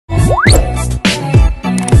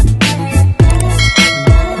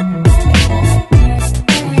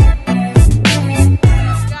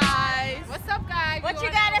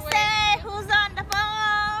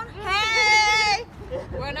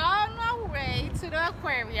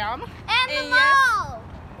aquarium. And the mall.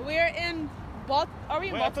 We're in Are we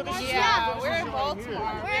in Baltimore? Yeah, we're in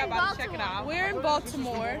Baltimore. We're about to check it out. We're in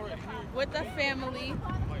Baltimore with a family,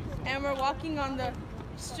 and we're walking on the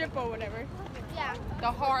strip or whatever. Yeah.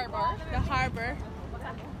 The harbor. The harbor.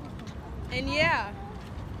 And yeah,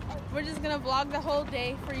 we're just gonna vlog the whole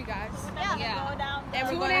day for you guys. Yeah.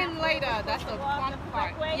 And we're Tune in later. That's the fun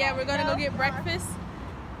part. Yeah, we're gonna go get breakfast.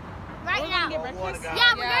 Right now. Get breakfast.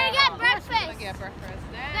 Yeah, we're gonna get breakfast. We're gonna get breakfast.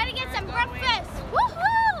 We're gonna get some breakfast.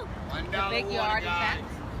 Woohoo! The big yard event.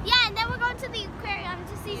 Yeah, and then we're going to the aquarium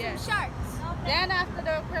to see some sharks. Then after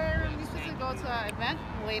the aquarium, we're supposed to go to an event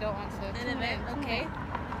later on. An event, okay.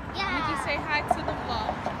 Yeah. Would you say hi to the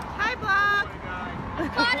vlog? Hi, vlog.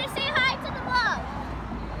 Connor, say hi to the vlog.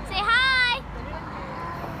 Say hi.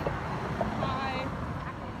 Hi.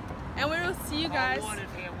 And we will see you guys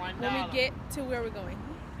when we get to where we're going.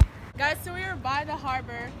 Guys, so we are by the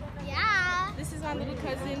harbor. Yeah. This is my little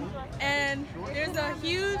cousin, and there's a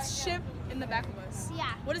huge ship in the back of us.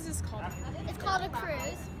 Yeah. What is this called? It's called a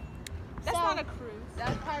cruise. That's So- not a cruise.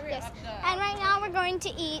 That's probably Yes. up the... And right now we're going to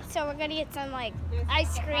eat, so we're gonna get some like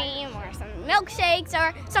ice cream or some milkshakes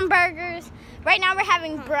or some burgers. Right now we're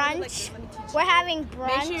having brunch. We're having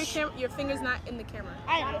brunch. Make sure your finger's not in the camera.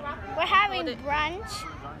 I know. We're having Hold it. brunch.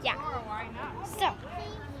 Yeah. So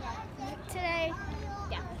today,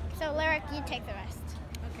 yeah. So Lyric, you take the rest.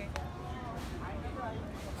 Okay.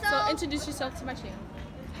 So, So introduce yourself to my channel.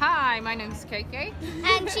 Hi, my name is KK.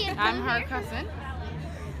 and she. I'm her cousin.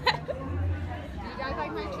 You guys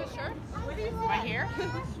like my shirt? My hair?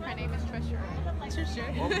 Her name is Trisha.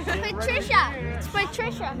 Patricia. It's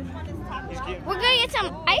Patricia. We're gonna get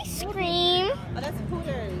some ice cream. Oh, that's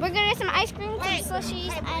Pooters. We're gonna get some ice cream, some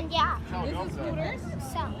slushies, and yeah. This is Hooters.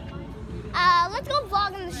 So, let's go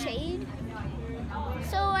vlog in the shade.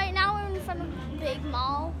 So right now we're in front of the big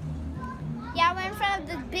mall. Yeah, we're in front of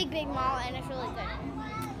the big mall, and it's really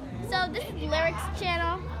good. So this is Lyric's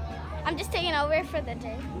channel. I'm just taking over for the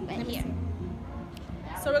day. Right here.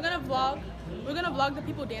 So we're gonna vlog. We're gonna vlog the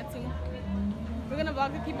people dancing. We're gonna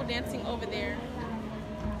vlog the people dancing over there.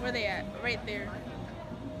 Where they at? Right there.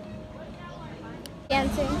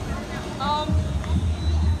 Dancing.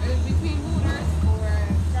 It's between Hooters or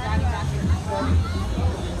Johnny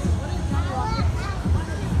Rockets.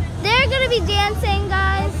 They're gonna be dancing,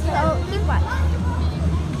 guys. So keep watching.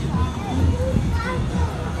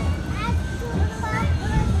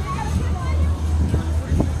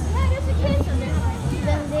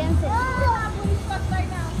 Them dancing.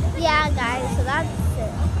 Yeah, guys. So that's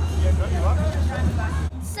it.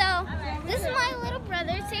 So this is my little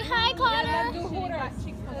brother. Say hi, Connor.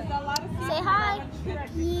 Say hi.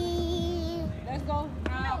 Let's go.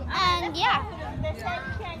 And yeah.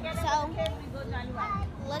 So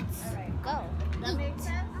let's go eat.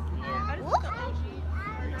 Whoop.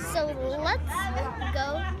 So let's go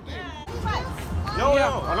eat. Yo,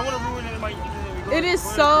 I don't want to ruin it. It is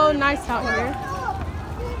so nice out here.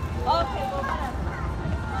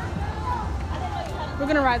 We're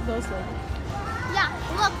gonna ride those later. Yeah,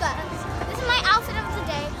 look guys. This is my outfit of the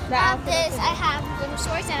day. I have this, I have little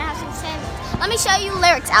shorts, and I have some sandals. Let me show you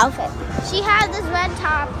Lyric's outfit. She has this red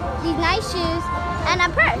top, these nice shoes, and a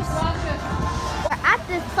purse. We're at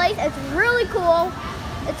this place. It's really cool.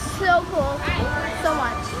 It's so cool. So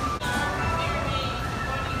much.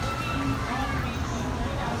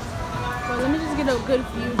 Well, let me just get a good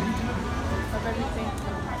view of everything.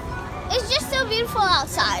 It's just so beautiful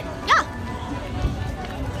outside. Yeah.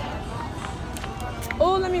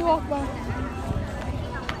 Oh, let me walk by.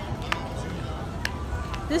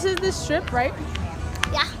 This is the strip, right?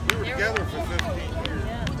 Yeah. We were together for 15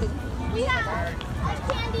 years. We have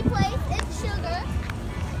a candy place. It's sugar.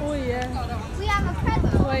 Oh yeah. We have a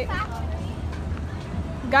pretzel. Wait.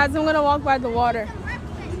 Guys, I'm gonna walk by the water.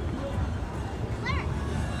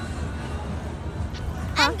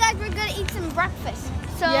 And guys, we're gonna eat some breakfast.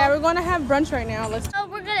 So Yeah, we're gonna have brunch right now. Let's. So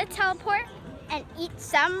we're gonna teleport and eat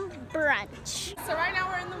some brunch. So right now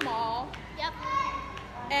we're in the mall, Yep.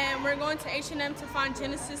 and we're going to H&M to find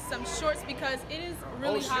Genesis some shorts because it is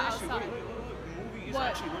really hot seriously, outside. look, the movie is What?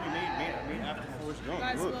 actually really made after Forrest Gump.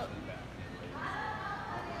 Guys, Look. look.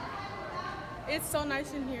 It's so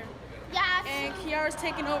nice in here. Yes. And Kiara's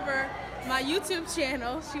taking over my YouTube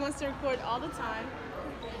channel. She wants to record all the time.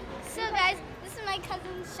 So guys, this is my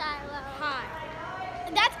cousin Shiloh. Hi.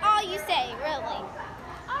 That's all you say, really.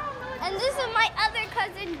 And this is my other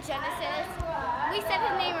cousin Genesis. We said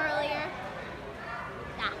his name earlier.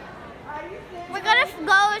 Yeah. We're gonna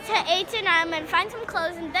go to H&M and find some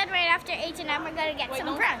clothes, and then right after H&M, we're gonna get some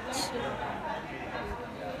don't- brunch.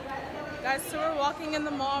 Guys, so we're walking in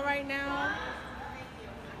the mall right now.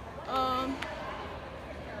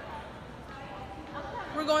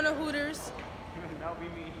 going to Hooters. That'll be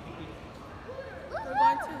me. We're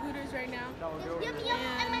going to Hooters right now. Yummy, yummy,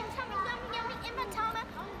 And- in my tummy, yummy, yummy, in my tummy.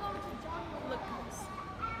 I'm going to John Wayne. Look.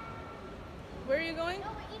 Where are you going? No,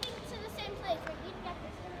 we're eating to the same place. We're eating at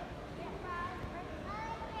this.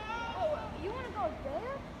 Oh, you want to go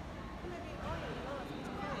there?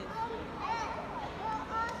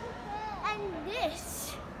 And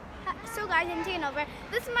this. So guys, I'm taking over.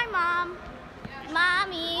 This is my mom.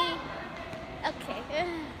 Mommy. Okay.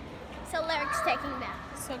 So Lyric's taking that.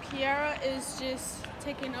 So Kiara is just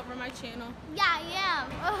taking over my channel. Yeah, I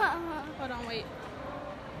am. Hold on, wait.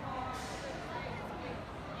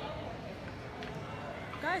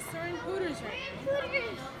 Guys, we're in Hooters right now.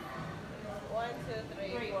 Hooters. 1, 2,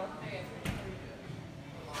 3, 4.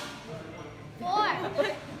 4.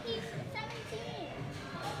 He's 17.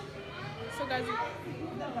 So guys,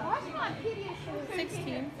 Watch my Pediasure.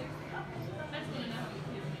 16.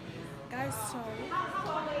 Guys, so we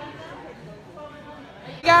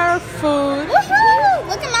got our food. Woohoo!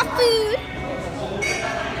 Look at my food.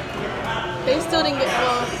 They still didn't get,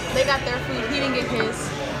 well, they got their food. He didn't get his.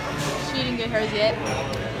 She didn't get hers yet.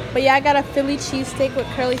 But yeah, I got a Philly cheesesteak with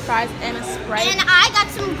curly fries and a Sprite. And I got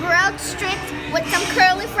some grilled strips with some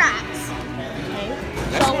curly fries.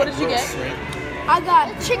 So what did you get? I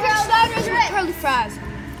got chicken sliders with curly fries.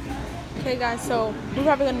 Okay guys, so we're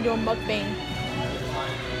probably gonna do a mukbang.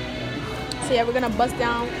 So yeah, we're gonna bust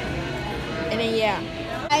down and then yeah.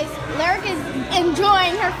 Guys, Lyric is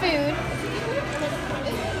enjoying her food.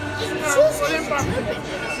 Who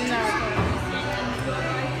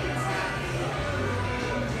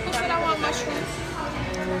said I want mushrooms?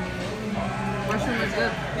 Mushroom is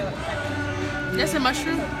good. That's a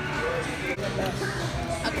mushroom?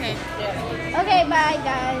 Okay. Okay, bye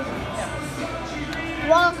guys.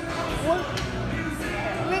 Well,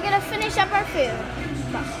 we're gonna finish up our food.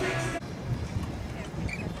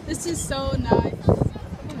 This is so nice.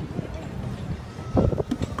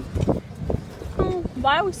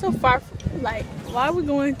 Why are we so far from, like, why are we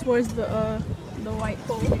going towards the white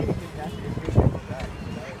pole?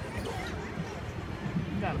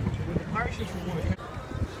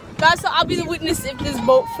 Guys, so I'll be the witness if this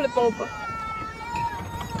boat flip over.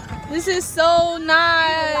 This is so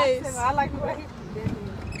nice. I like the way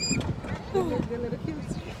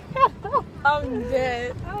I'm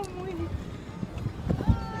dead.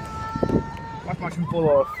 Watch my shoe pull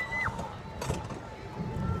off.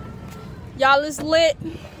 Y'all is lit.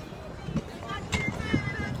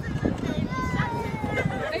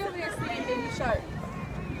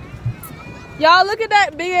 Y'all look at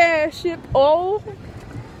that big ass ship. Oh.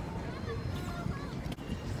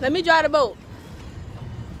 Let me drive the boat.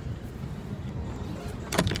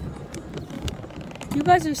 You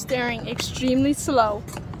guys are staring extremely slow.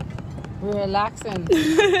 We're relaxing.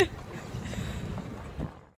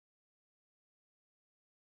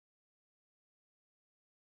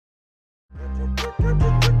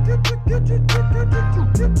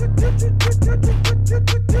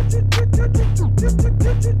 Get